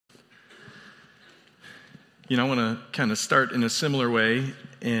I want to kind of start in a similar way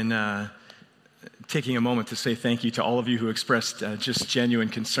in taking a moment to say thank you to all of you who expressed just genuine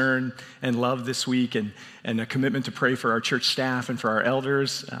concern and love this week and a commitment to pray for our church staff and for our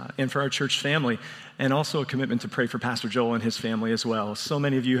elders and for our church family, and also a commitment to pray for Pastor Joel and his family as well. So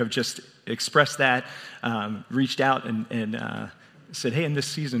many of you have just expressed that, reached out and said, hey, in this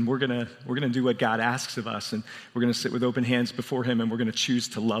season, we're gonna do what God asks of us, and we're gonna sit with open hands before him, and we're gonna choose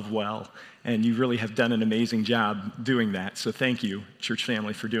to love well. And you really have done an amazing job doing that. So thank you, church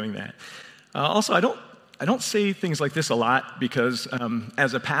family, for doing that. Also, I don't say things like this a lot because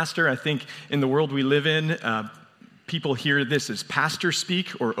as a pastor, I think in the world we live in, people hear this as pastor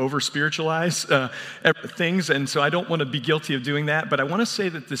speak or over-spiritualize things, and so I don't want to be guilty of doing that, but I want to say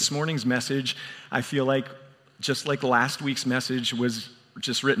that this morning's message, I feel like, just like last week's message, was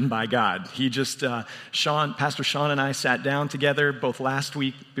just written by God. He just, Pastor Sean and I sat down together both last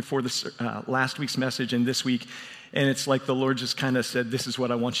week before last week's message and this week, and it's like the Lord just kind of said, this is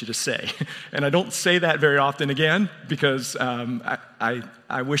what I want you to say. And I don't say that very often again because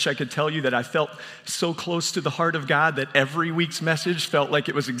I wish I could tell you that I felt so close to the heart of God that every week's message felt like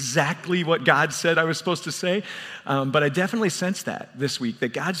it was exactly what God said I was supposed to say. But I definitely sense that this week,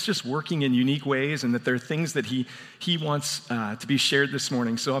 that God's just working in unique ways and that there are things that He wants to be shared this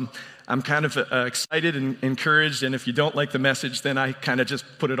morning. So I'm kind of excited and encouraged, and if you don't like the message, then I kind of just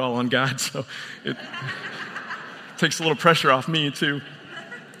put it all on God. So it takes a little pressure off me too,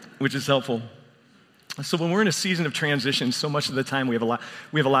 which is helpful. So when we're in a season of transition, so much of the time we have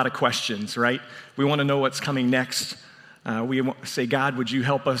a lot of questions, right? We want to know what's coming next. We say, God, would you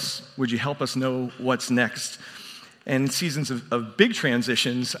help us? Would you help us know what's next? And in seasons of big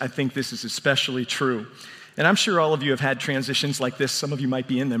transitions, I think this is especially true. And I'm sure all of you have had transitions like this. Some of you might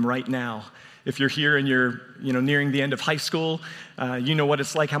be in them right now. If you're here and you're nearing the end of high school, you know what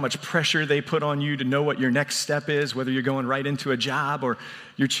it's like, how much pressure they put on you to know what your next step is, whether you're going right into a job or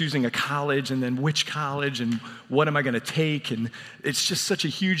you're choosing a college, and then which college and what am I going to take. And it's just such a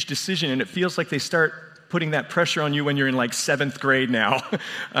huge decision, and it feels like they start putting that pressure on you when you're in like 7th grade now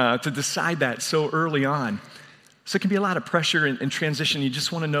to decide that so early on. So it can be a lot of pressure and transition. You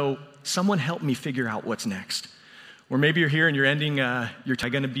just want to know, someone help me figure out what's next. Or maybe you're here and you're ending, you're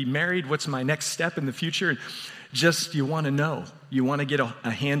going to be married. What's my next step in the future? Just, you want to know. You want to get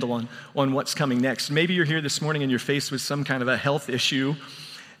a handle on what's coming next. Maybe you're here this morning and you're faced with some kind of a health issue.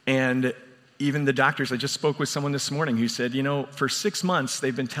 And even the doctors, I just spoke with someone this morning who said, for 6 months,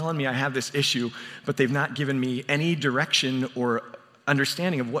 they've been telling me I have this issue, but they've not given me any direction or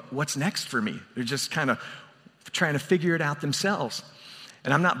understanding of what's next for me. They're just kind of trying to figure it out themselves.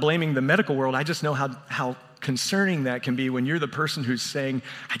 And I'm not blaming the medical world. I just know how concerning that can be when you're the person who's saying,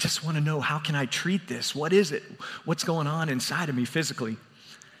 I just want to know, how can I treat this? What is it? What's going on inside of me physically?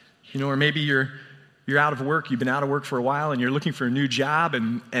 Or maybe you're out of work, you've been out of work for a while, and you're looking for a new job,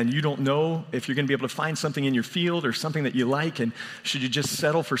 and you don't know if you're going to be able to find something in your field or something that you like, and should you just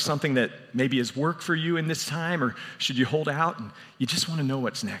settle for something that maybe is work for you in this time, or should you hold out? And you just want to know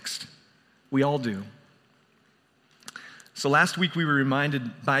what's next. We all do. So last week we were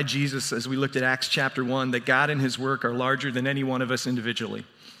reminded by Jesus as we looked at Acts chapter 1 that God and his work are larger than any one of us individually,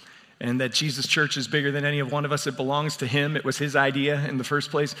 and that Jesus' church is bigger than any one of us. It belongs to him. It was his idea in the first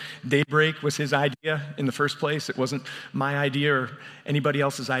place. Daybreak was his idea in the first place. It wasn't my idea or anybody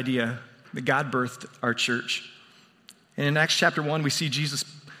else's idea. That God birthed our church. And in Acts chapter 1 we see Jesus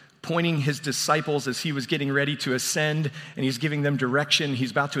pointing his disciples as he was getting ready to ascend, and he's giving them direction. He's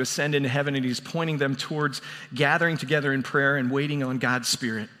about to ascend into heaven, and he's pointing them towards gathering together in prayer and waiting on God's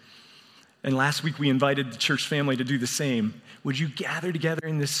Spirit. And last week we invited the church family to do the same. Would you gather together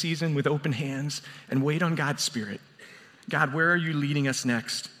in this season with open hands and wait on God's Spirit? God, where are you leading us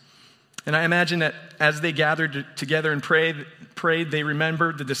next? And I imagine that as they gathered together and prayed,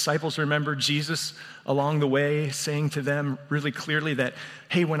 the disciples remembered Jesus along the way saying to them really clearly that,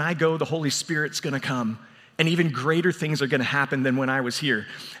 hey, when I go, the Holy Spirit's going to come, and even greater things are going to happen than when I was here.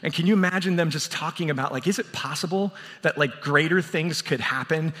 And can you imagine them just talking about, is it possible that greater things could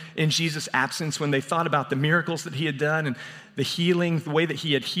happen in Jesus' absence, when they thought about the miracles that he had done and the healing, the way that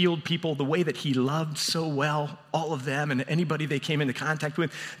he had healed people, the way that he loved so well all of them and anybody they came into contact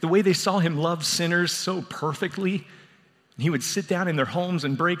with, the way they saw him love sinners so perfectly. He would sit down in their homes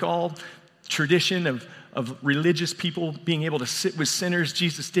and break all tradition of religious people being able to sit with sinners.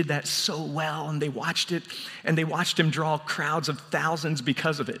 Jesus did that so well, and they watched it, and they watched him draw crowds of thousands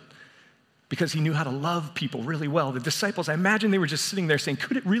because of it, because he knew how to love people really well. The disciples, I imagine they were just sitting there saying,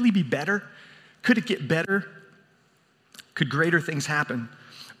 could it really be better? Could it get better? Could greater things happen?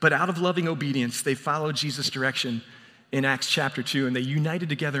 But out of loving obedience, they followed Jesus' direction in Acts chapter 2, and they united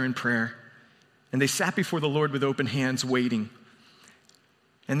together in prayer. And they sat before the Lord with open hands, waiting.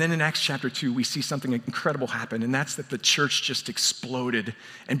 And then in Acts chapter 2, we see something incredible happen, and that's that the church just exploded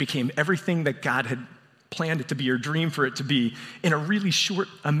and became everything that God had planned it to be or dreamed for it to be in a really short,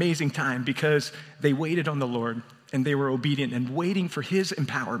 amazing time, because they waited on the Lord and they were obedient and waiting for his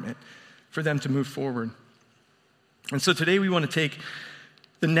empowerment for them to move forward. And so today we want to take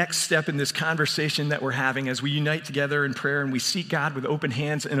the next step in this conversation that we're having as we unite together in prayer and we seek God with open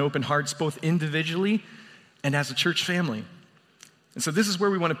hands and open hearts, both individually and as a church family. And so this is where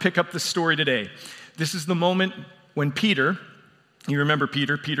we want to pick up the story today. This is the moment when Peter, you remember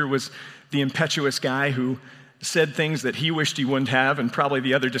Peter? Peter was the impetuous guy who said things that he wished he wouldn't have, and probably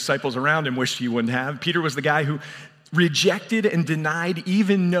the other disciples around him wished he wouldn't have. Peter was the guy who rejected and denied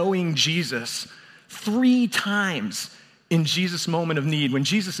even knowing Jesus 3 times in Jesus' moment of need, when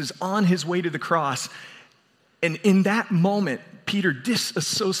Jesus is on his way to the cross. And in that moment, Peter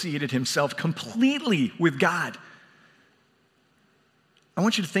disassociated himself completely with God. I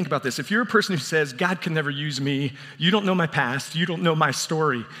want you to think about this. If you're a person who says, God can never use me, you don't know my past, you don't know my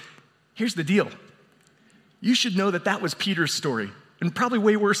story, here's the deal. You should know that that was Peter's story, and probably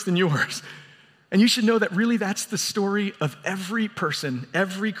way worse than yours. And you should know that really that's the story of every person,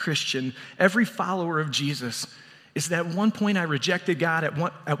 every Christian, every follower of Jesus, is that at one point I rejected God.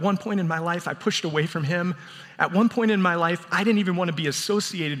 At one point in my life, I pushed away from him. At one point in my life, I didn't even want to be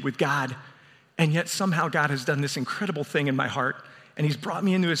associated with God. And yet somehow God has done this incredible thing in my heart. And he's brought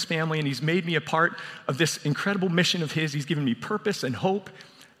me into his family, and he's made me a part of this incredible mission of his. He's given me purpose and hope.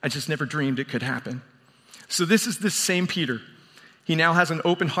 I just never dreamed it could happen. So this is this same Peter. He now has an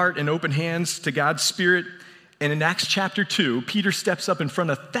open heart and open hands to God's Spirit. And in Acts chapter 2, Peter steps up in front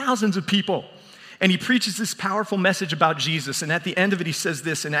of thousands of people, and he preaches this powerful message about Jesus. And at the end of it, he says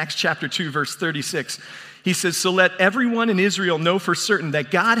this in Acts chapter 2, verse 36. He says, "So let everyone in Israel know for certain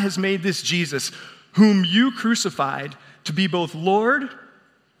that God has made this Jesus, whom you crucified, to be both Lord,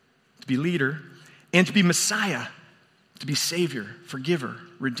 to be leader, and to be Messiah, to be Savior, forgiver,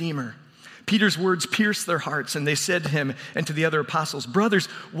 Redeemer." Peter's words pierced their hearts, and they said to him and to the other apostles, "Brothers,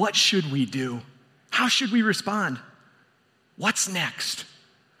 what should we do? How should we respond? What's next?"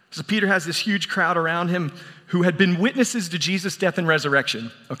 So Peter has this huge crowd around him who had been witnesses to Jesus' death and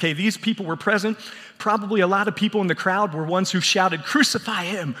resurrection. Okay, these people were present. Probably a lot of people in the crowd were ones who shouted, "Crucify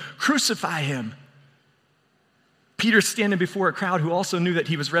him, crucify him." Peter's standing before a crowd who also knew that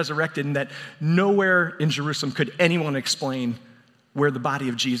he was resurrected and that nowhere in Jerusalem could anyone explain where the body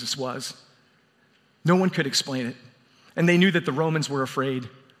of Jesus was. No one could explain it. And they knew that the Romans were afraid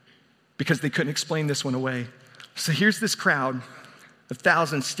because they couldn't explain this one away. So here's this crowd of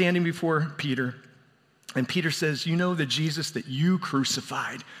thousands standing before Peter. And Peter says, "You know the Jesus that you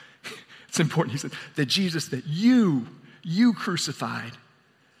crucified." It's important. He said, "The Jesus that you crucified.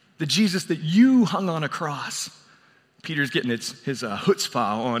 The Jesus that you hung on a cross." Peter's getting his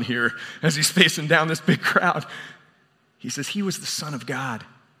chutzpah on here as he's facing down this big crowd. He says, he was the Son of God.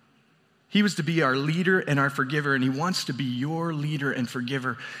 He was to be our leader and our forgiver, and he wants to be your leader and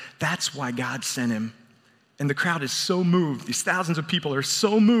forgiver. That's why God sent him. And the crowd is so moved. These thousands of people are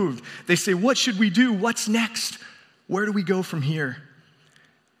so moved. They say, "What should we do? What's next? Where do we go from here?"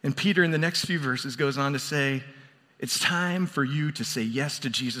 And Peter, in the next few verses, goes on to say, it's time for you to say yes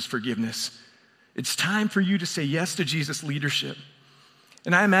to Jesus' forgiveness. It's time for you to say yes to Jesus' leadership.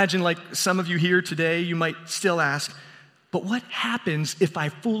 And I imagine, like some of you here today, you might still ask, but what happens if I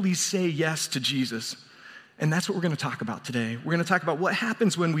fully say yes to Jesus? And that's what we're going to talk about today. We're going to talk about what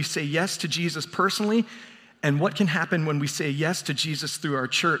happens when we say yes to Jesus personally, and what can happen when we say yes to Jesus through our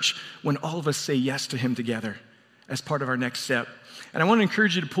church, when all of us say yes to him together as part of our next step. And I want to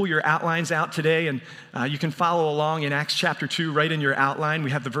encourage you to pull your outlines out today, and you can follow along in Acts chapter 2 right in your outline.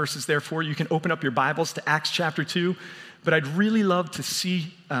 We have the verses there for you. You can open up your Bibles to Acts chapter 2. But I'd really love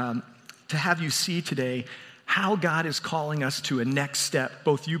to have you see today how God is calling us to a next step,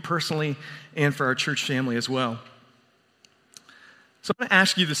 both you personally and for our church family as well. So I'm going to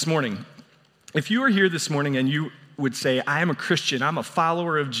ask you this morning, if you are here this morning and you would say, "I am a Christian, I'm a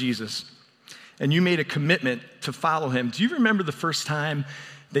follower of Jesus," and you made a commitment to follow him, do you remember the first time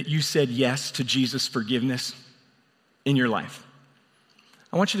that you said yes to Jesus' forgiveness in your life?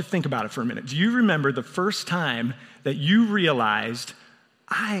 I want you to think about it for a minute. Do you remember the first time that you realized,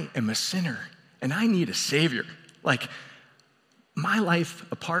 I am a sinner and I need a Savior? Like, my life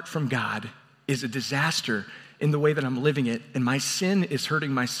apart from God is a disaster in the way that I'm living it, and my sin is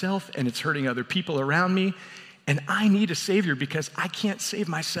hurting myself and it's hurting other people around me, and I need a Savior because I can't save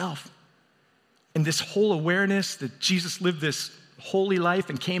myself. And this whole awareness that Jesus lived this holy life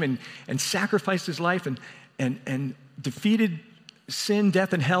and came and sacrificed his life and defeated sin,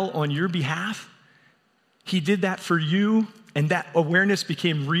 death, and hell on your behalf, He did that for you, and that awareness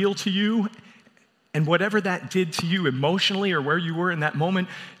became real to you. And whatever that did to you emotionally or where you were in that moment,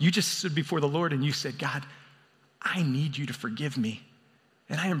 you just stood before the Lord and you said, God, I need you to forgive me.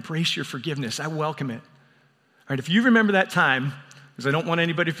 And I embrace your forgiveness. I welcome it. All right, if you remember that time, because I don't want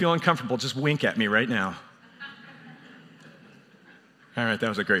anybody to feel uncomfortable, just wink at me right now. All right, that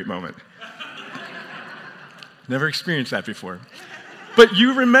was a great moment. Never experienced that before. But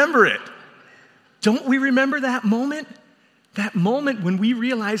you remember it. Don't we remember that moment? That moment when we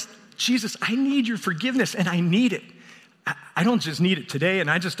realized, Jesus, I need your forgiveness, and I need it. I don't just need it today,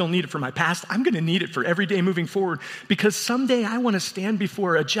 and I just don't need it for my past. I'm going to need it for every day moving forward, because someday I want to stand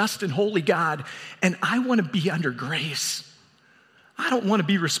before a just and holy God, and I want to be under grace. I don't want to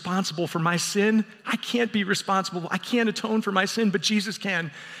be responsible for my sin. I can't be responsible. I can't atone for my sin, but Jesus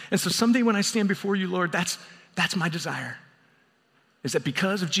can. And so someday when I stand before you, Lord, that's my desire, is that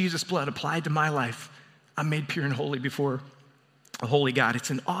because of Jesus' blood applied to my life, I'm made pure and holy before a holy God.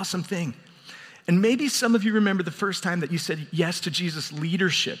 It's an awesome thing. And maybe some of you remember the first time that you said yes to Jesus'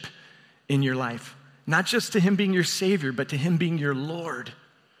 leadership in your life. Not just to him being your Savior, but to him being your Lord.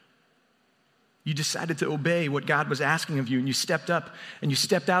 You decided to obey what God was asking of you, and you stepped up and you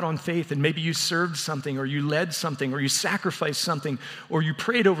stepped out on faith, and maybe you served something, or you led something, or you sacrificed something, or you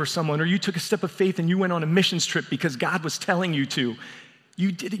prayed over someone, or you took a step of faith and you went on a missions trip because God was telling you to.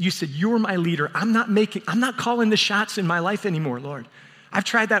 You did it. You said, you're my leader. I'm not calling the shots in my life anymore, Lord. I've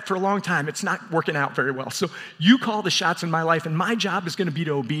tried that for a long time. It's not working out very well. So you call the shots in my life, and my job is going to be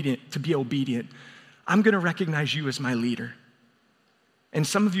obedient. I'm going to recognize you as my leader. And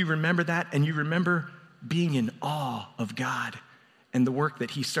some of you remember that, and you remember being in awe of God and the work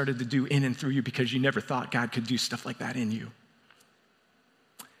that he started to do in and through you, because you never thought God could do stuff like that in you.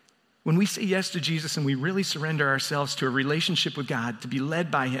 When we say yes to Jesus and we really surrender ourselves to a relationship with God, to be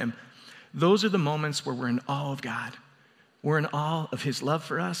led by him, those are the moments where we're in awe of God. We're in awe of his love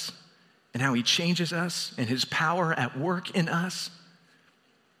for us and how he changes us and his power at work in us.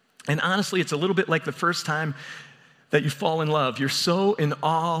 And honestly, it's a little bit like the first time that you fall in love. You're so in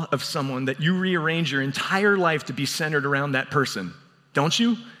awe of someone that you rearrange your entire life to be centered around that person, don't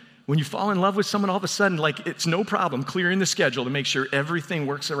you? When you fall in love with someone, all of a sudden, like, it's no problem clearing the schedule to make sure everything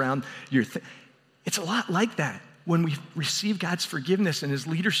works around your thing. It's a lot like that. When we receive God's forgiveness and his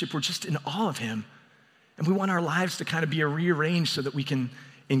leadership, we're just in awe of him. And we want our lives to kind of be rearranged so that we can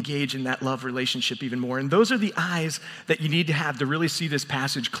engage in that love relationship even more. And those are the eyes that you need to have to really see this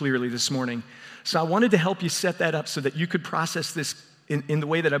passage clearly this morning. So I wanted to help you set that up so that you could process this in the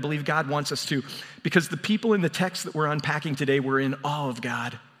way that I believe God wants us to. Because the people in the text that we're unpacking today were in awe of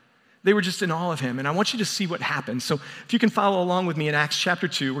God. They were just in awe of him. And I want you to see what happened. So if you can follow along with me in Acts chapter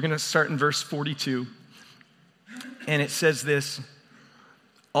 2, we're going to start in verse 42. And it says this: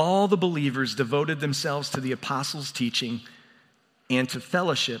 all the believers devoted themselves to the apostles' teaching and to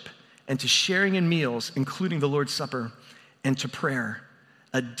fellowship and to sharing in meals, including the Lord's Supper, and to prayer.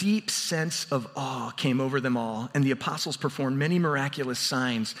 A deep sense of awe came over them all, and the apostles performed many miraculous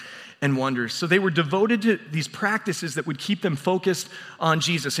signs and wonders. So they were devoted to these practices that would keep them focused on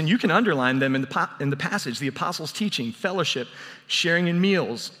Jesus. And you can underline them in the passage: the apostles' teaching, fellowship, sharing in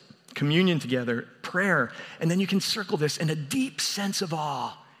meals, communion together, prayer. And then you can circle this, and a deep sense of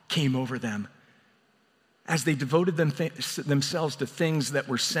awe came over them as they devoted themselves to things that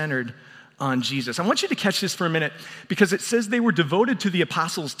were centered on Jesus. I want you to catch this for a minute, because it says they were devoted to the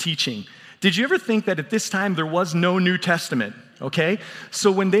apostles' teaching. Did you ever think that at this time there was no New Testament? Okay?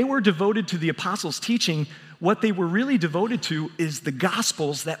 So when they were devoted to the apostles' teaching, what they were really devoted to is the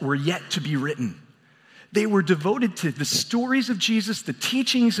gospels that were yet to be written. They were devoted to the stories of Jesus, the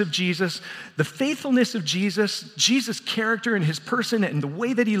teachings of Jesus, the faithfulness of Jesus, Jesus' character and his person and the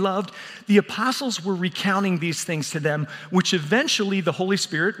way that he loved. The apostles were recounting these things to them, which eventually the Holy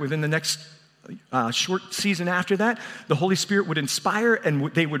Spirit, within the next short season after that, the Holy Spirit would inspire,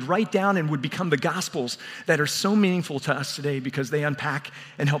 and they would write down and would become the Gospels that are so meaningful to us today, because they unpack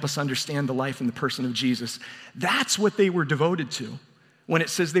and help us understand the life and the person of Jesus. That's what they were devoted to. When it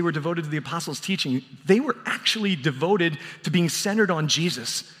says they were devoted to the apostles' teaching, they were actually devoted to being centered on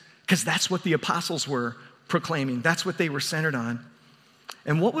Jesus, because that's what the apostles were proclaiming. That's what they were centered on.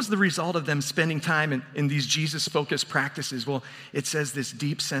 And what was the result of them spending time in these Jesus-focused practices? Well, it says this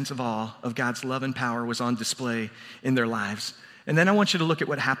deep sense of awe of God's love and power was on display in their lives. And then I want you to look at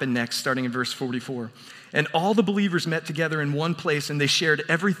what happened next, starting in verse 44. And all the believers met together in one place, and they shared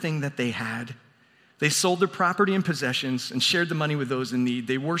everything that they had. They sold their property and possessions and shared the money with those in need.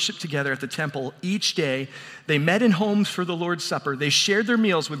 They worshiped together at the temple each day. They met in homes for the Lord's Supper. They shared their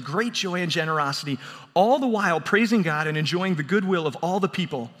meals with great joy and generosity, all the while praising God and enjoying the goodwill of all the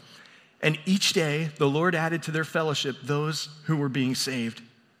people. And each day, the Lord added to their fellowship those who were being saved.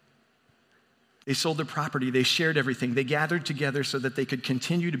 They sold their property. They shared everything. They gathered together so that they could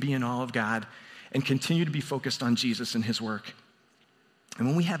continue to be in awe of God and continue to be focused on Jesus and his work. And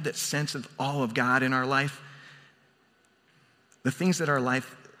when we have that sense of awe of God in our life, the things that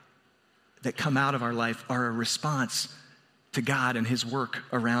come out of our life are a response to God and his work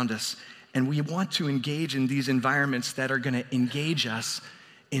around us. And we want to engage in these environments that are going to engage us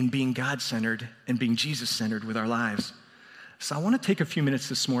in being God-centered and being Jesus-centered with our lives. So I want to take a few minutes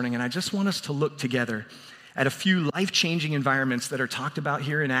this morning, and I just want us to look together at a few life-changing environments that are talked about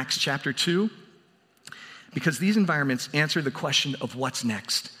here in Acts chapter 2, because these environments answer the question of what's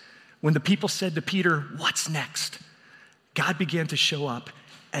next. When the people said to Peter, "What's next?" God began to show up,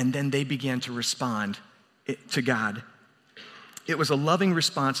 and then they began to respond to God. It was a loving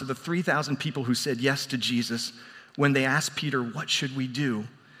response of the 3,000 people who said yes to Jesus when they asked Peter, "What should we do?"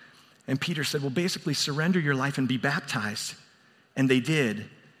 And Peter said, "Well, basically surrender your life and be baptized." And they did.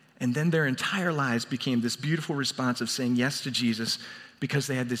 And then their entire lives became this beautiful response of saying yes to Jesus because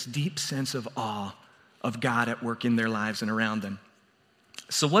they had this deep sense of awe of God at work in their lives and around them.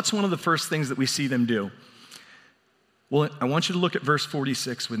 So what's one of the first things that we see them do? Well, I want you to look at verse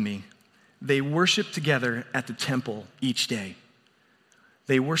 46 with me. They worship together at the temple each day.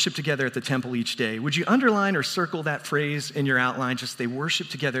 They worship together at the temple each day. Would you underline or circle that phrase in your outline? Just they worship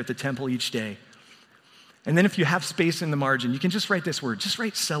together at the temple each day. And then if you have space in the margin, you can just write this word. Just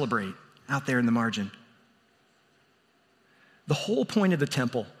write celebrate out there in the margin. The whole point of the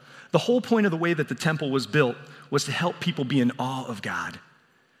temple, the whole point of the way that the temple was built was to help people be in awe of God,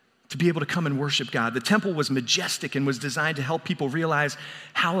 to be able to come and worship God. The temple was majestic and was designed to help people realize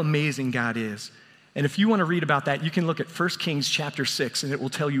how amazing God is. And if you want to read about that, you can look at 1 Kings chapter 6, and it will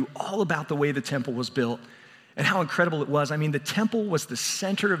tell you all about the way the temple was built and how incredible it was. I mean, the temple was the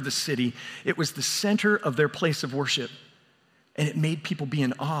center of the city. It was the center of their place of worship, and it made people be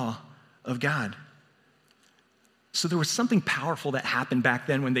in awe of God. So there was something powerful that happened back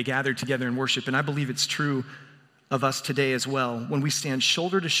then when they gathered together in worship, and I believe it's true of us today as well, when we stand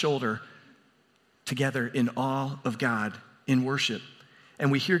shoulder to shoulder together in awe of God in worship.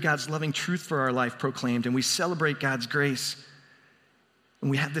 And we hear God's loving truth for our life proclaimed, and we celebrate God's grace.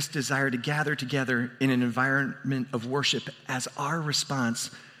 And we have this desire to gather together in an environment of worship as our response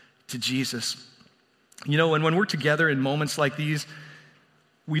to Jesus. You know, and when we're together in moments like these,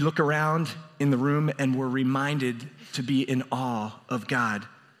 we look around in the room and we're reminded to be in awe of God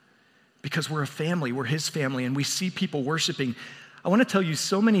because we're a family, we're his family, and we see people worshiping. I want to tell you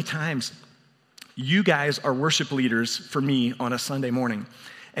so many times, you guys are worship leaders for me on a Sunday morning.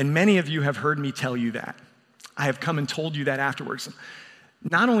 And many of you have heard me tell you that. I have come and told you that afterwards.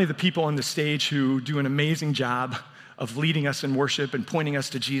 Not only the people on the stage who do an amazing job of leading us in worship and pointing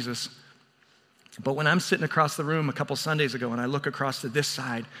us to Jesus, but when I'm sitting across the room a couple Sundays ago and I look across to this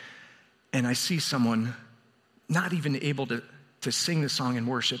side and I see someone not even able to sing the song in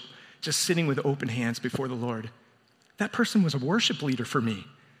worship, just sitting with open hands before the Lord, that person was a worship leader for me.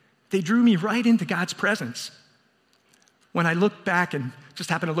 They drew me right into God's presence. When I look back and just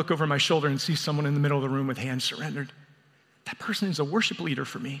happen to look over my shoulder and see someone in the middle of the room with hands surrendered, that person is a worship leader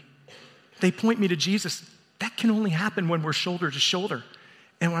for me. They point me to Jesus. That can only happen when we're shoulder to shoulder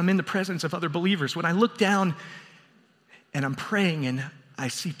and when I'm in the presence of other believers. When I look down and I'm praying and I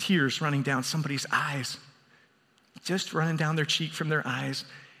see tears running down somebody's eyes, just running down their cheek from their eyes,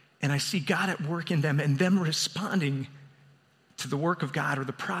 and I see God at work in them and them responding to the work of God or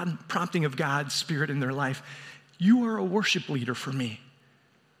the prompting of God's Spirit in their life, you are a worship leader for me.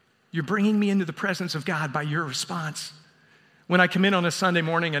 You're bringing me into the presence of God by your response. When I come in on a Sunday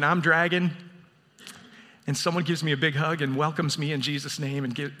morning and I'm dragging, and someone gives me a big hug and welcomes me in Jesus' name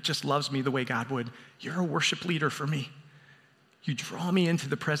and just loves me the way God would, you're a worship leader for me. You draw me into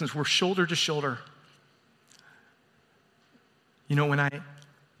the presence. We're shoulder to shoulder. You know, when I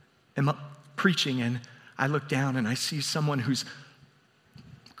am up preaching and I look down and I see someone who's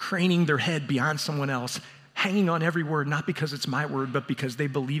craning their head beyond someone else, hanging on every word, not because it's my word, but because they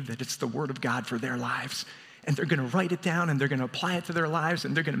believe that it's the word of God for their lives. And they're going to write it down and they're going to apply it to their lives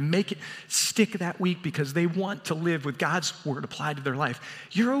and they're going to make it stick that week because they want to live with God's word applied to their life.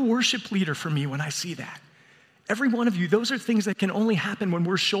 You're a worship leader for me when I see that. Every one of you, those are things that can only happen when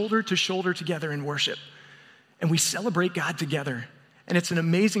we're shoulder to shoulder together in worship. And we celebrate God together. And it's an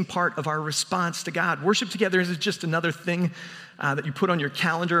amazing part of our response to God. Worship together isn't just another thing that you put on your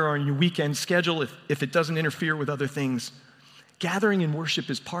calendar or on your weekend schedule if it doesn't interfere with other things. Gathering in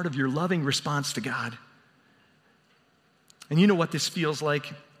worship is part of your loving response to God. And you know what this feels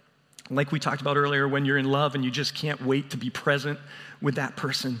like? Like we talked about earlier, when you're in love and you just can't wait to be present with that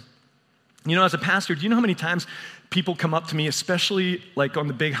person. You know, as a pastor, do you know how many times people come up to me, especially like on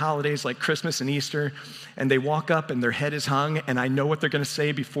the big holidays like Christmas and Easter, and they walk up and their head is hung, and I know what they're going to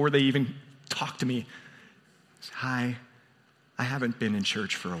say before they even talk to me. It's, "Hi, I haven't been in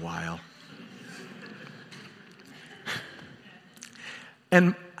church for a while."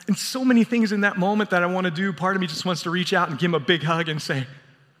 And so many things in that moment that I want to do, part of me just wants to reach out and give them a big hug and say,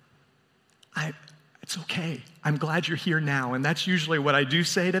 "It's okay. I'm glad you're here now." And that's usually what I do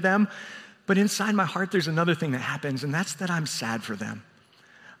say to them. But inside my heart, there's another thing that happens, and that's that I'm sad for them.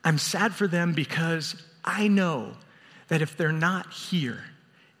 I'm sad for them because I know that if they're not here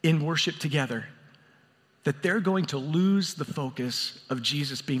in worship together, that they're going to lose the focus of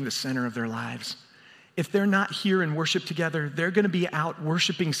Jesus being the center of their lives. If they're not here in worship together, they're going to be out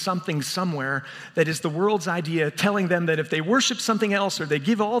worshiping something somewhere that is the world's idea, telling them that if they worship something else or they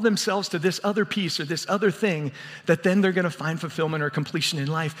give all themselves to this other piece or this other thing, that then they're going to find fulfillment or completion in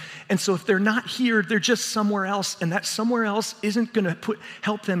life. And so if they're not here, they're just somewhere else, and that somewhere else isn't going to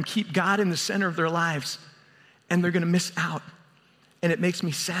help them keep God in the center of their lives, and they're going to miss out. And it makes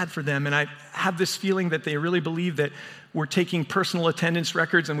me sad for them. And I have this feeling that they really believe that we're taking personal attendance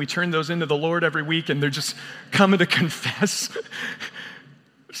records and we turn those into the Lord every week, and they're just coming to confess.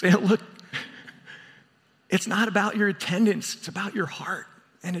 Saying, "Look, it's not about your attendance. It's about your heart,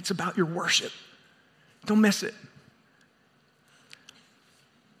 and it's about your worship. Don't miss it."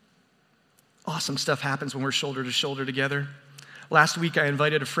 Awesome stuff happens when we're shoulder to shoulder together. Last week, I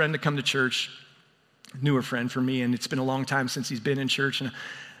invited a friend to come to church. Newer friend for me, and it's been a long time since he's been in church. And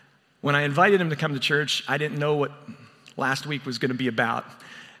when I invited him to come to church, I didn't know what last week was going to be about.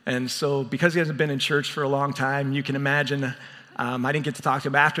 And so because he hasn't been in church for a long time, you can imagine I didn't get to talk to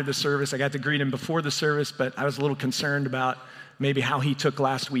him after the service. I got to greet him before the service, but I was a little concerned about maybe how he took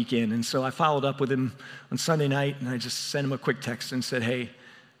last weekend. And so I followed up with him on Sunday night, and I just sent him a quick text and said, "Hey,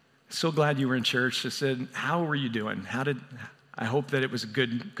 so glad you were in church." I said, "How were you doing? I hope that it was a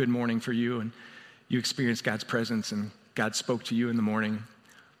good morning for you, and you experienced God's presence and God spoke to you in the morning."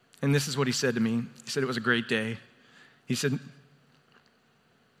 And this is what he said to me. He said, "It was a great day." He said,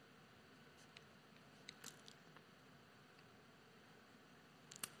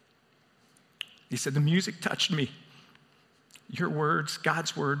 "The music touched me. Your words,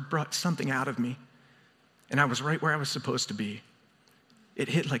 God's word, brought something out of me. And I was right where I was supposed to be. It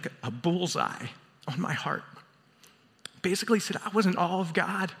hit like a bullseye on my heart." Basically he said, I was in awe of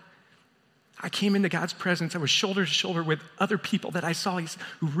God. I came into God's presence. I was shoulder to shoulder with other people that I saw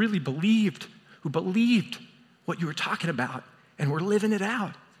who really believed what you were talking about and were living it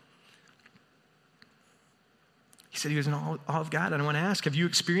out. He said he was in awe of God. And I want to ask, have you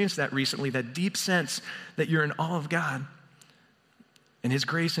experienced that recently, that deep sense that you're in awe of God and his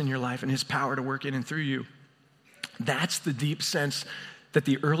grace in your life and his power to work in and through you? That's the deep sense that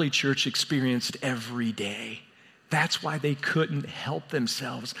the early church experienced every day. That's why they couldn't help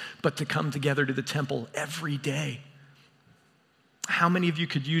themselves but to come together to the temple every day. How many of you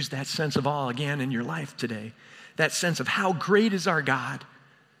could use that sense of awe again in your life today? That sense of how great is our God,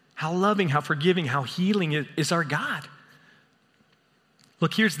 how loving, how forgiving, how healing is our God.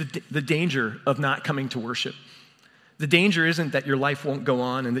 Look, here's the danger of not coming to worship. The danger isn't that your life won't go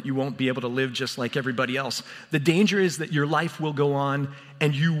on and that you won't be able to live just like everybody else. The danger is that your life will go on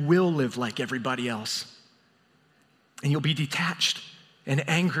and you will live like everybody else. And you'll be detached and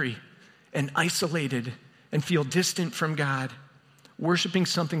angry and isolated and feel distant from God, worshiping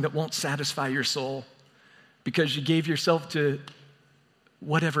something that won't satisfy your soul because you gave yourself to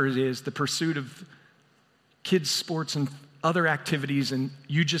whatever it is, the pursuit of kids' sports and other activities, and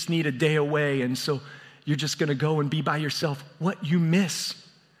you just need a day away, and so you're just going to go and be by yourself. What you miss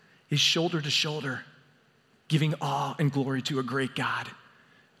is shoulder to shoulder, giving awe and glory to a great God,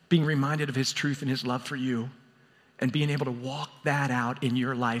 being reminded of his truth and his love for you, and being able to walk that out in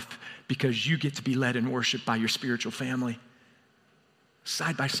your life because you get to be led in worship by your spiritual family,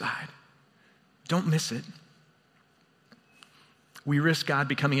 side by side. Don't miss it. We risk God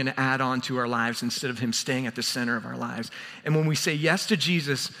becoming an add-on to our lives instead of him staying at the center of our lives. And when we say yes to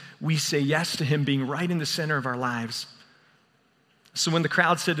Jesus, we say yes to him being right in the center of our lives. So when the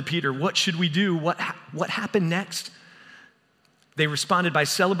crowd said to Peter, "What should we do?" What happened next? They responded by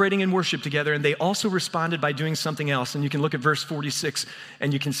celebrating in worship together, and they also responded by doing something else. And you can look at verse 46,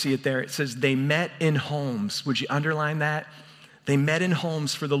 and you can see it there. It says, they met in homes. Would you underline that? They met in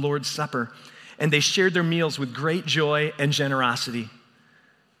homes for the Lord's Supper, and they shared their meals with great joy and generosity.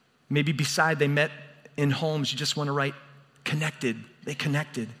 Maybe beside they met in homes, you just want to write connected. They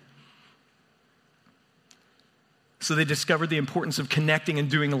connected. So they discovered the importance of connecting and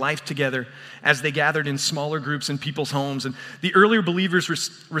doing life together as they gathered in smaller groups in people's homes. And the earlier believers'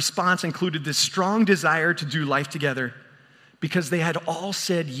 response included this strong desire to do life together because they had all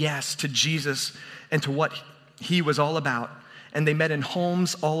said yes to Jesus and to what he was all about. And they met in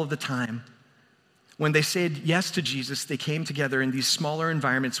homes all of the time. When they said yes to Jesus, they came together in these smaller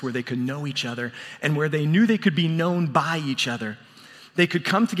environments where they could know each other and where they knew they could be known by each other. They could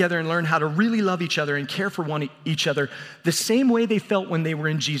come together and learn how to really love each other and care for each other the same way they felt when they were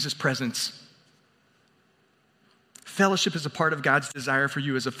in Jesus' presence. Fellowship is a part of God's desire for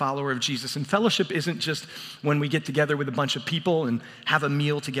you as a follower of Jesus. And fellowship isn't just when we get together with a bunch of people and have a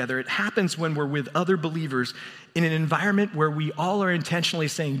meal together. It happens when we're with other believers in an environment where we all are intentionally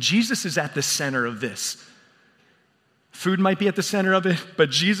saying, Jesus is at the center of this. Food might be at the center of it, but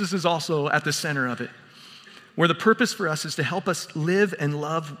Jesus is also at the center of it. Where the purpose for us is to help us live and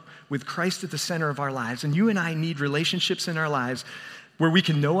love with Christ at the center of our lives. And you and I need relationships in our lives where we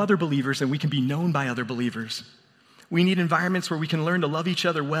can know other believers and we can be known by other believers. We need environments where we can learn to love each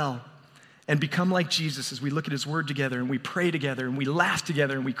other well and become like Jesus as we look at his word together and we pray together and we laugh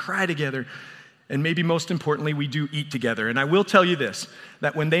together and we cry together. And maybe most importantly, we do eat together. And I will tell you this,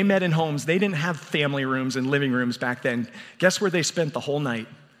 that when they met in homes, they didn't have family rooms and living rooms back then. Guess where they spent the whole night?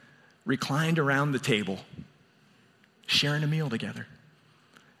 Reclined around the table, sharing a meal together.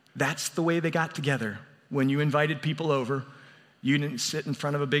 That's the way they got together. When you invited people over, you didn't sit in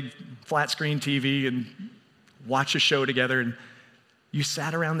front of a big flat screen TV and watch a show together. And you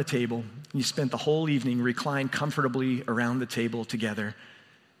sat around the table and you spent the whole evening reclined comfortably around the table together,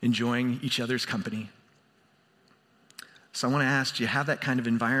 enjoying each other's company. So I want to ask, do you have that kind of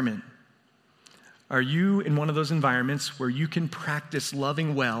environment? Are you in one of those environments where you can practice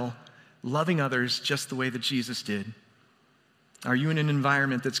loving well, loving others just the way that Jesus did? Are you in an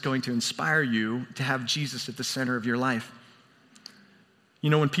environment that's going to inspire you to have Jesus at the center of your life? You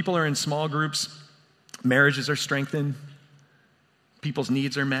know, when people are in small groups, marriages are strengthened, people's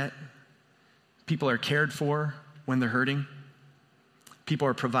needs are met, people are cared for when they're hurting, people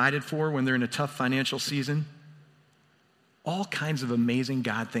are provided for when they're in a tough financial season. All kinds of amazing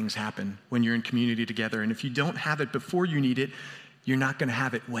God things happen when you're in community together. And if you don't have it before you need it, you're not going to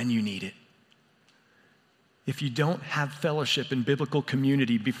have it when you need it. If you don't have fellowship and biblical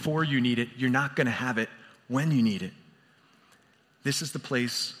community before you need it, you're not going to have it when you need it. This is the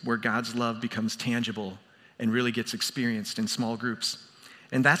place where God's love becomes tangible and really gets experienced in small groups.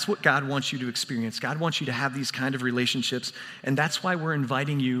 And that's what God wants you to experience. God wants you to have these kind of relationships, and that's why we're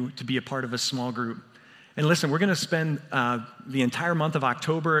inviting you to be a part of a small group. And listen, we're going to spend the entire month of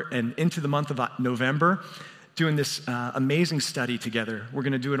October and into the month of November doing this amazing study together. We're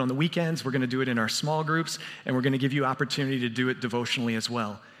going to do it on the weekends, we're going to do it in our small groups, and we're going to give you opportunity to do it devotionally as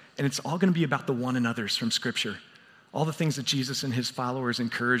well. And it's all going to be about the one another's from Scripture. All the things that Jesus and his followers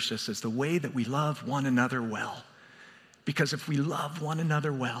encouraged us as the way that we love one another well. Because if we love one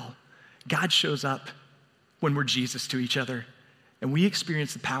another well, God shows up when we're Jesus to each other. And we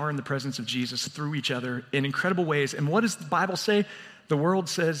experience the power and the presence of Jesus through each other in incredible ways. And what does the Bible say? The world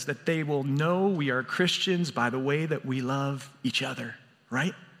says that they will know we are Christians by the way that we love each other,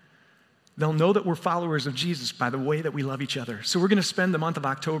 right? They'll know that we're followers of Jesus by the way that we love each other. So we're going to spend the month of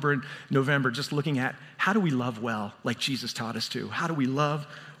October and November just looking at how do we love well like Jesus taught us to? How do we love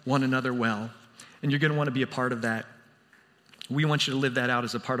one another well? And you're going to want to be a part of that. We want you to live that out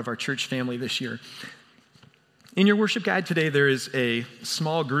as a part of our church family this year. In your worship guide today, there is a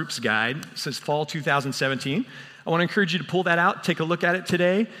small groups guide. It says Fall 2017. I want to encourage you to pull that out, take a look at it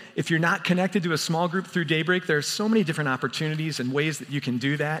today. If you're not connected to a small group through Daybreak, there are so many different opportunities and ways that you can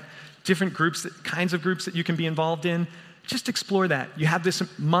do that, different groups, kinds of groups that you can be involved in. Just explore that. You have this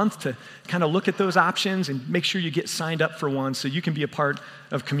month to kind of look at those options and make sure you get signed up for one so you can be a part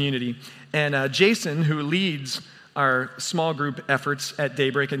of community. And Jason, who leads our small group efforts at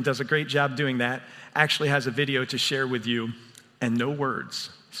Daybreak and does a great job doing that, actually has a video to share with you and no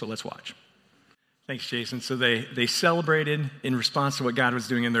words. So let's watch. Thanks, Jason. So they celebrated in response to what God was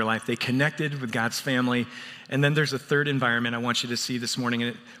doing in their life. They connected with God's family. And then there's a third environment I want you to see this morning.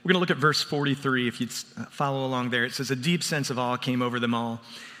 And we're going to look at verse 43. If you'd follow along there, it says, "A deep sense of awe came over them all.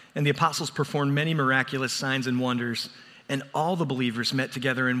 And the apostles performed many miraculous signs and wonders. And all the believers met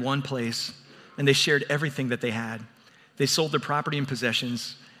together in one place. And they shared everything that they had. They sold their property and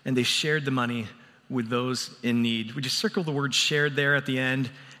possessions. And they shared the money with those in need." We just circle the word shared there at the end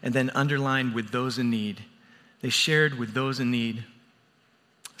and then underline with those in need. They shared with those in need.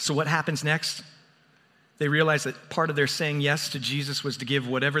 So what happens next? They realized that part of their saying yes to Jesus was to give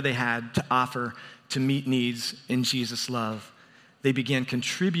whatever they had to offer to meet needs in Jesus' love. they began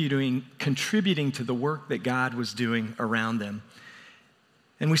contributing to the work that God was doing around them.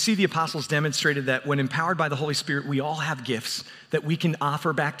 And we see the apostles demonstrated that when empowered by the Holy Spirit, we all have gifts that we can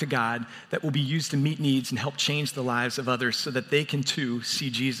offer back to God that will be used to meet needs and help change the lives of others so that they can too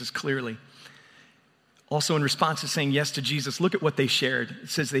see Jesus clearly. Also, in response to saying yes to Jesus, look at what they shared. It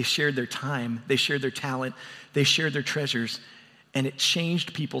says they shared their time, they shared their talent, they shared their treasures, and it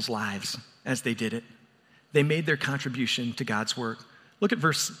changed people's lives as they did it. They made their contribution to God's work. Look at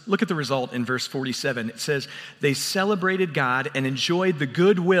the result in verse 47. It says, they celebrated God and enjoyed the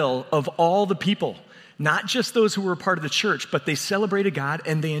goodwill of all the people, not just those who were a part of the church, but they celebrated God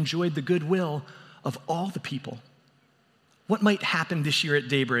and they enjoyed the goodwill of all the people. What might happen this year at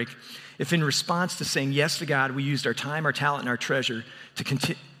Daybreak if in response to saying yes to God, we used our time, our talent, and our treasure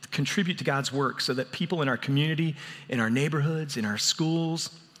to contribute to God's work so that people in our community, in our neighborhoods, in our schools,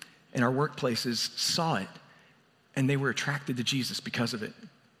 in our workplaces saw it and they were attracted to Jesus because of it.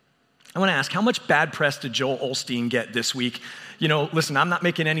 I want to ask, how much bad press did Joel Osteen get this week? Listen, I'm not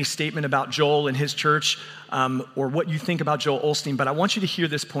making any statement about Joel and his church or what you think about Joel Osteen, but I want you to hear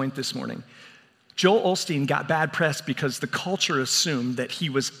this point this morning. Joel Osteen got bad press because the culture assumed that he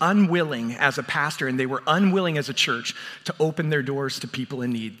was unwilling as a pastor and they were unwilling as a church to open their doors to people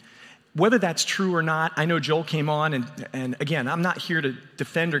in need. Whether that's true or not, I know Joel came on, and again, I'm not here to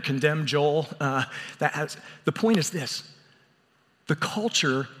defend or condemn Joel. The point is this. The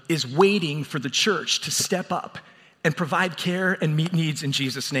culture is waiting for the church to step up and provide care and meet needs in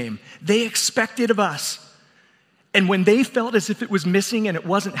Jesus' name. They expect it of us. And when they felt as if it was missing and it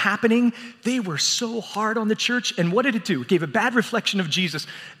wasn't happening, they were so hard on the church. And what did it do? It gave a bad reflection of Jesus.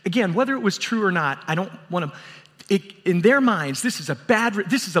 Again, whether it was true or not, I don't want to... in their minds, this is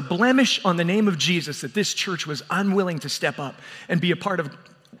a blemish on the name of Jesus that this church was unwilling to step up and be a part of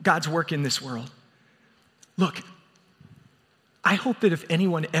God's work in this world. Look, I hope that if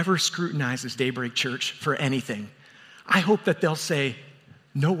anyone ever scrutinizes Daybreak Church for anything, I hope that they'll say,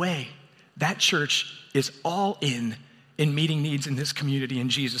 no way, that church is all in meeting needs in this community in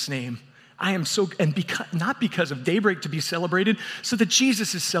Jesus' name. Not because of Daybreak to be celebrated, so that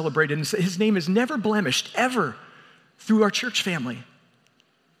Jesus is celebrated and his name is never blemished, ever, through our church family.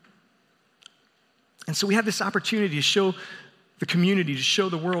 And so we have this opportunity to show the community, to show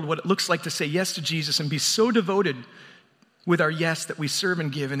the world what it looks like to say yes to Jesus and be so devoted with our yes that we serve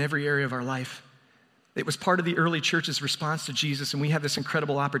and give in every area of our life. It was part of the early church's response to Jesus, and we have this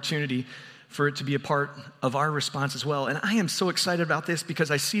incredible opportunity for it to be a part of our response as well. And I am so excited about this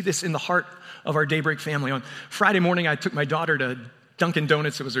because I see this in the heart of our Daybreak family. On Friday morning, I took my daughter to Dunkin'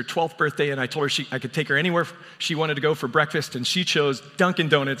 Donuts. It was her 12th birthday, and I told her I could take her anywhere she wanted to go for breakfast, and she chose Dunkin'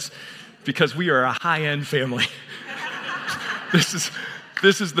 Donuts because we are a high-end family. This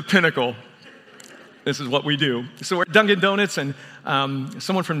is the pinnacle. This is what we do. So we're at Dunkin' Donuts, and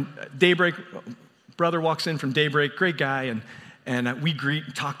someone from Daybreak, brother walks in from Daybreak, great guy, and we greet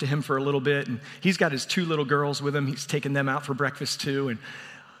and talk to him for a little bit, and he's got his 2 little girls with him. He's taking them out for breakfast too, and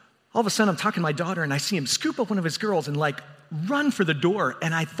all of a sudden I'm talking to my daughter, and I see him scoop up one of his girls and run for the door,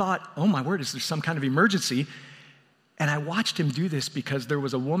 and I thought, oh my word, is there some kind of emergency? And I watched him do this because there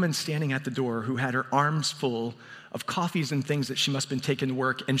was a woman standing at the door who had her arms full of coffees and things that she must have been taking to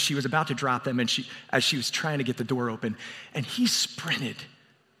work, and she was about to drop them as she was trying to get the door open. And he sprinted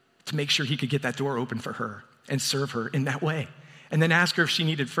to make sure he could get that door open for her and serve her in that way. And then ask her if she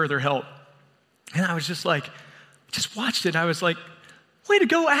needed further help. And I was just watched it. I was like, way to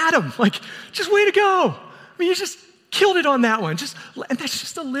go, Adam. Just way to go. I mean, you just killed it on that one. And that's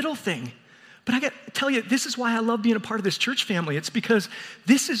just a little thing. But I got to tell you, this is why I love being a part of this church family. It's because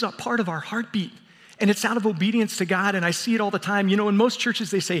this is a part of our heartbeat. And it's out of obedience to God, and I see it all the time. In most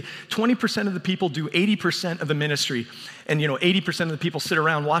churches, they say 20% of the people do 80% of the ministry. And, 80% of the people sit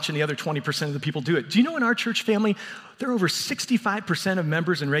around watching the other 20% of the people do it. Do you know in our church family, there are over 65% of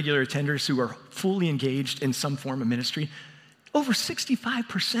members and regular attenders who are fully engaged in some form of ministry? Over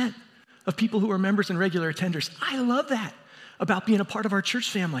 65% of people who are members and regular attenders. I love that about being a part of our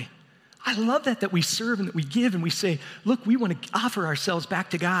church family. I love that we serve and that we give and we say, look, we want to offer ourselves back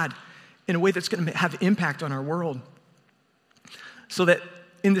to God in a way that's going to have impact on our world. So that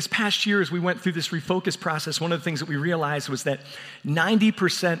in this past year, as we went through this refocus process, one of the things that we realized was that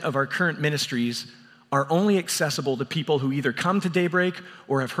 90% of our current ministries are only accessible to people who either come to Daybreak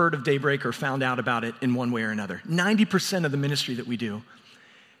or have heard of Daybreak or found out about it in one way or another. 90% of the ministry that we do.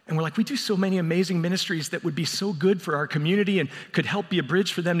 And we're like, we do so many amazing ministries that would be so good for our community and could help be a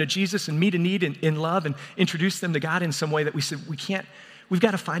bridge for them to Jesus and meet a need in love and introduce them to God in some way that we said, we've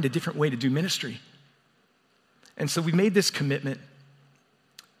got to find a different way to do ministry. And so we made this commitment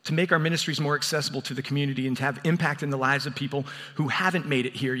to make our ministries more accessible to the community and to have impact in the lives of people who haven't made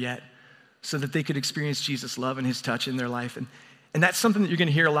it here yet so that they could experience Jesus' love and his touch in their life. And that's something that you're going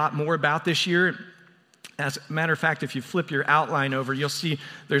to hear a lot more about this year. As a matter of fact, if you flip your outline over, you'll see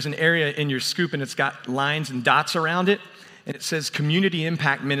there's an area in your scoop and it's got lines and dots around it, and it says Community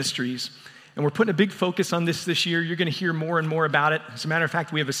Impact Ministries. And we're putting a big focus on this year. You're going to hear more and more about it. As a matter of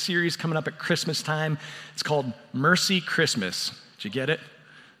fact, we have a series coming up at Christmas time. It's called Mercy Christmas. Did you get it?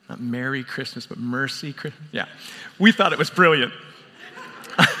 Not Merry Christmas, but Mercy Christmas. Yeah, we thought it was brilliant.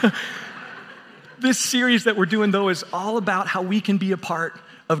 This series that we're doing, though, is all about how we can be a part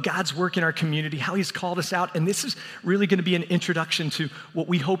of God's work in our community, how he's called us out. And this is really going to be an introduction to what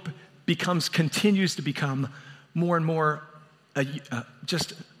we hope continues to become more and more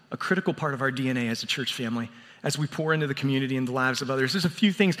just a critical part of our DNA as a church family, as we pour into the community and the lives of others. There's a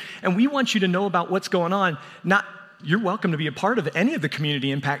few things, and we want you to know about what's going on. You're welcome to be a part of any of the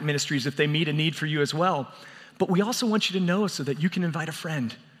community impact ministries if they meet a need for you as well. But we also want you to know so that you can invite a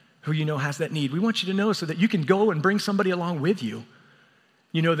friend who you know has that need. We want you to know so that you can go and bring somebody along with you.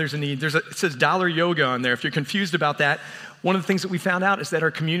 You know there's a need. It says dollar yoga on there. If you're confused about that, one of the things that we found out is that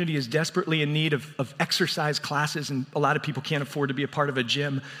our community is desperately in need of exercise classes, and a lot of people can't afford to be a part of a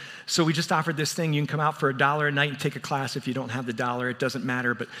gym. So we just offered this thing. You can come out for $1 a night and take a class if you don't have the dollar. It doesn't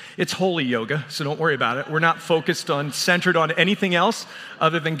matter, but it's holy yoga, so don't worry about it. We're not centered on anything else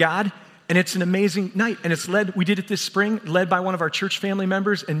other than God. And it's an amazing night. And we did it this spring, led by one of our church family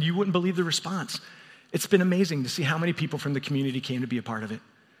members, and you wouldn't believe the response. It's been amazing to see how many people from the community came to be a part of it.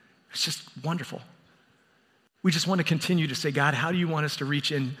 It's just wonderful. We just want to continue to say, God, how do you want us to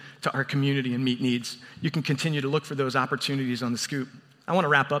reach in to our community and meet needs? You can continue to look for those opportunities on the scoop. I want to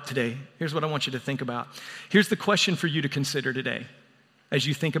wrap up today. Here's what I want you to think about. Here's the question for you to consider today as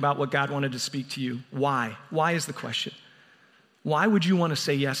you think about what God wanted to speak to you. Why? Why is the question? Why would you want to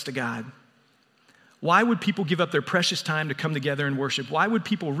say yes to God? Why would people give up their precious time to come together and worship? Why would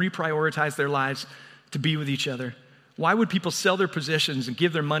people reprioritize their lives to be with each other? Why would people sell their possessions and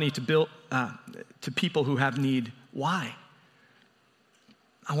give their money to people who have need? Why?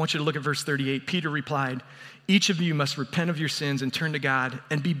 I want you to look at verse 38. Peter replied, "Each of you must repent of your sins and turn to God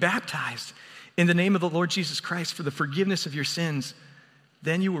and be baptized in the name of the Lord Jesus Christ for the forgiveness of your sins.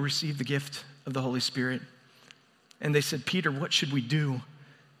 Then you will receive the gift of the Holy Spirit." And they said, "Peter, what should we do?"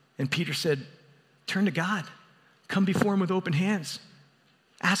 And Peter said, "Turn to God. Come before him with open hands.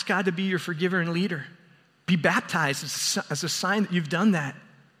 Ask God to be your forgiver and leader. Be baptized as a sign that you've done that.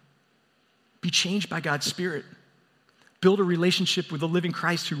 Be changed by God's Spirit. Build a relationship with the living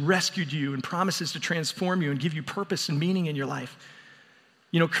Christ who rescued you and promises to transform you and give you purpose and meaning in your life."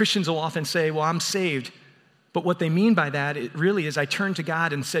 You know, Christians will often say, "Well, I'm saved." But what they mean by that, it really is, I turned to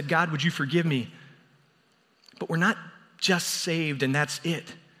God and said, "God, would you forgive me?" But we're not just saved and that's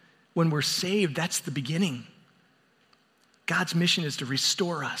it. When we're saved, that's the beginning. God's mission is to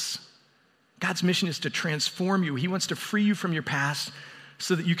restore us. God's mission is to transform you. He wants to free you from your past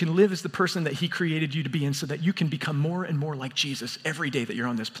so that you can live as the person that he created you to be and so that you can become more and more like Jesus every day that you're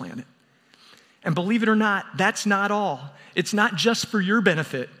on this planet. And believe it or not, that's not all. It's not just for your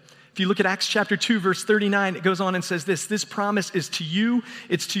benefit. If you look at Acts chapter 2, verse 39, it goes on and says this promise is to you,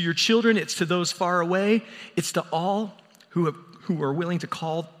 it's to your children, it's to those far away, it's to all who are willing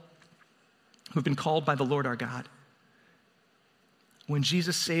to who've been called by the Lord our God. When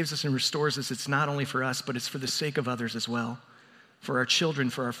Jesus saves us and restores us, it's not only for us, but it's for the sake of others as well. For our children,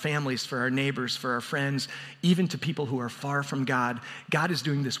 for our families, for our neighbors, for our friends, even to people who are far from God. God is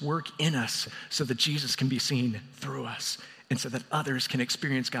doing this work in us so that Jesus can be seen through us and so that others can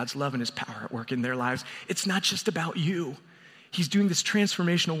experience God's love and his power at work in their lives. It's not just about you. He's doing this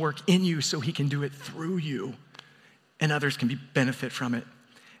transformational work in you so he can do it through you and others can benefit from it.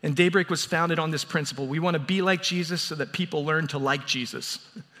 And Daybreak was founded on this principle. We want to be like Jesus so that people learn to like Jesus.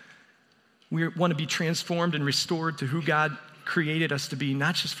 We want to be transformed and restored to who God created us to be,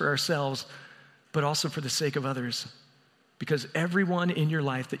 not just for ourselves, but also for the sake of others. Because everyone in your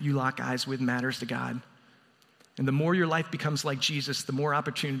life that you lock eyes with matters to God. And the more your life becomes like Jesus, the more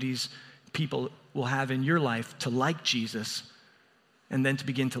opportunities people will have in your life to like Jesus and then to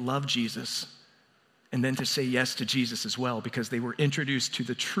begin to love Jesus. And then to say yes to Jesus as well, because they were introduced to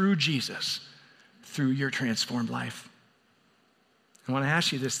the true Jesus through your transformed life. I want to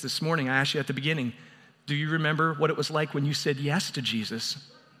ask you this morning. I asked you at the beginning, do you remember what it was like when you said yes to Jesus?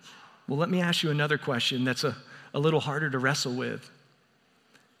 Well, let me ask you another question that's a little harder to wrestle with.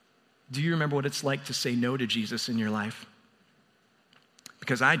 Do you remember what it's like to say no to Jesus in your life?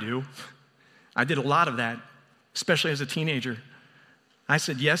 Because I do. I did a lot of that, especially as a teenager. I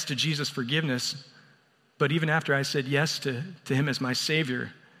said yes to Jesus' forgiveness. But even after I said yes to him as my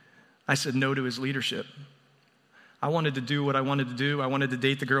Savior, I said no to his leadership. I wanted to do what I wanted to do. I wanted to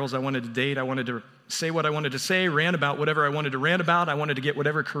date the girls I wanted to date. I wanted to say what I wanted to say, rant about whatever I wanted to rant about. I wanted to get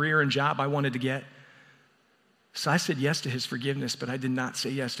whatever career and job I wanted to get. So I said yes to his forgiveness, but I did not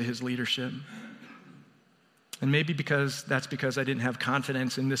say yes to his leadership. And maybe that's because I didn't have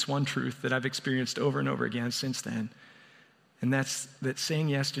confidence in this one truth that I've experienced over and over again since then. And that's that saying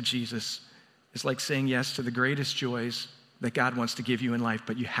yes to Jesus is like saying yes to the greatest joys that God wants to give you in life,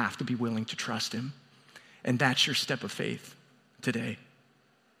 but you have to be willing to trust him. And that's your step of faith today.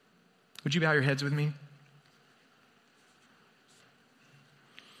 Would you bow your heads with me?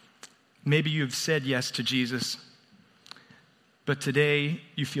 Maybe you've said yes to Jesus, but today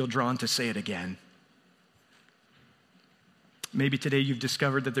you feel drawn to say it again. Maybe today you've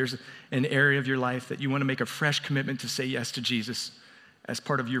discovered that there's an area of your life that you want to make a fresh commitment to say yes to Jesus as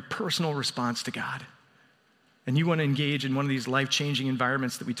part of your personal response to God. And you want to engage in one of these life-changing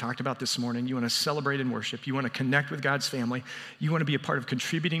environments that we talked about this morning. You want to celebrate and worship. You want to connect with God's family. You want to be a part of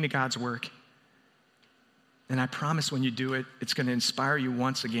contributing to God's work. And I promise when you do it, it's going to inspire you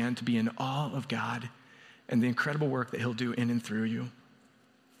once again to be in awe of God and the incredible work that he'll do in and through you.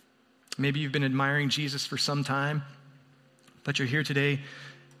 Maybe you've been admiring Jesus for some time, but you're here today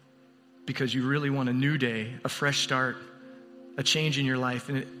because you really want a new day, a fresh start, a change in your life.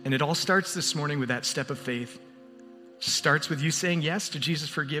 And it all starts this morning with that step of faith. It starts with you saying yes to Jesus'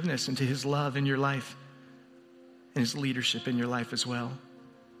 forgiveness and to his love in your life and his leadership in your life as well.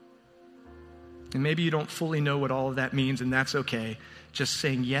 And maybe you don't fully know what all of that means, and that's okay. Just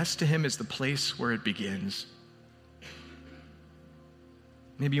saying yes to him is the place where it begins.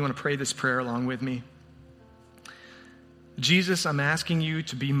 Maybe you want to pray this prayer along with me. Jesus, I'm asking you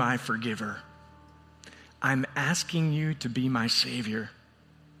to be my forgiver. I'm asking you to be my Savior.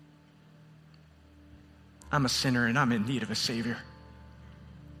 I'm a sinner and I'm in need of a Savior.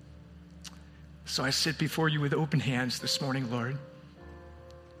 So I sit before you with open hands this morning, Lord.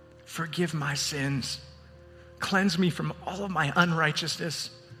 Forgive my sins. Cleanse me from all of my unrighteousness.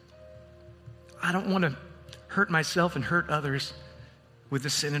 I don't want to hurt myself and hurt others with the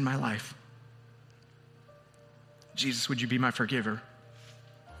sin in my life. Jesus, would you be my forgiver?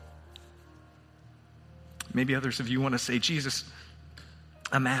 Maybe others of you want to say, Jesus,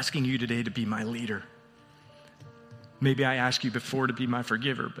 I'm asking you today to be my leader. Maybe I asked you before to be my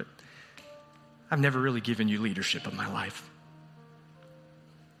forgiver, but I've never really given you leadership of my life.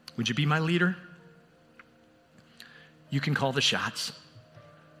 Would you be my leader? You can call the shots.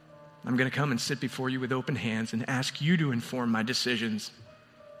 I'm going to come and sit before you with open hands and ask you to inform my decisions.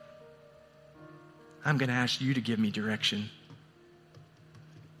 I'm going to ask you to give me direction.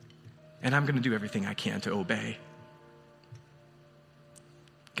 And I'm going to do everything I can to obey.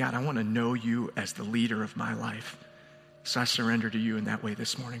 God, I want to know you as the leader of my life. So I surrender to you in that way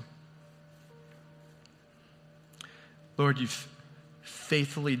this morning. Lord, you've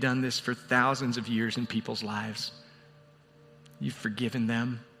faithfully done this for thousands of years in people's lives. You've forgiven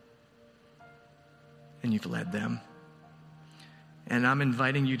them. And you've led them. And I'm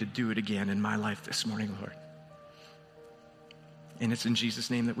inviting you to do it again in my life this morning, Lord. And it's in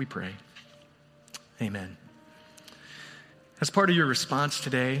Jesus' name that we pray. Amen. As part of your response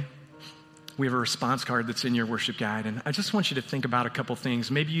today, we have a response card that's in your worship guide. And I just want you to think about a couple things.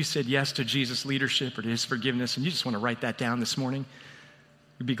 Maybe you said yes to Jesus' leadership or to his forgiveness, and you just want to write that down this morning.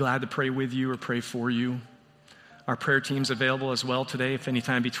 We'd be glad to pray with you or pray for you. Our prayer team's available as well today. If any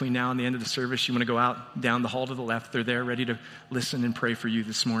time between now and the end of the service you want to go out down the hall to the left, they're there ready to listen and pray for you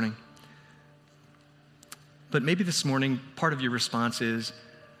this morning. But maybe this morning, part of your response is,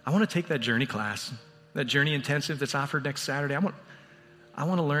 I want to take that journey class, that journey intensive that's offered next Saturday. I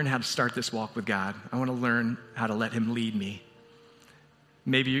want to learn how to start this walk with God. I want to learn how to let him lead me.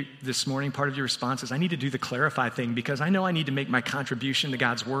 Maybe this morning, part of your response is, I need to do the clarify thing because I know I need to make my contribution to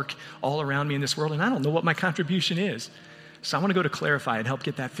God's work all around me in this world, and I don't know what my contribution is. So I want to go to clarify and help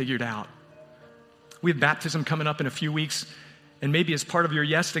get that figured out. We have baptism coming up in a few weeks, and maybe as part of your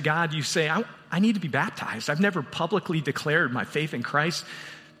yes to God, you say, I need to be baptized. I've never publicly declared my faith in Christ.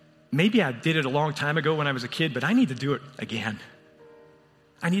 Maybe I did it a long time ago when I was a kid, but I need to do it again.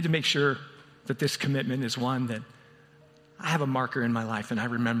 I need to make sure that this commitment is one that I have a marker in my life and I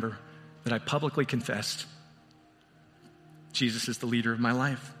remember that I publicly confessed Jesus is the leader of my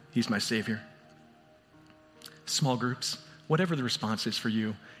life. He's my Savior. Small groups, whatever the response is for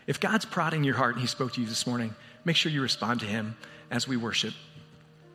you. If God's prodding your heart and he spoke to you this morning, make sure you respond to him as we worship.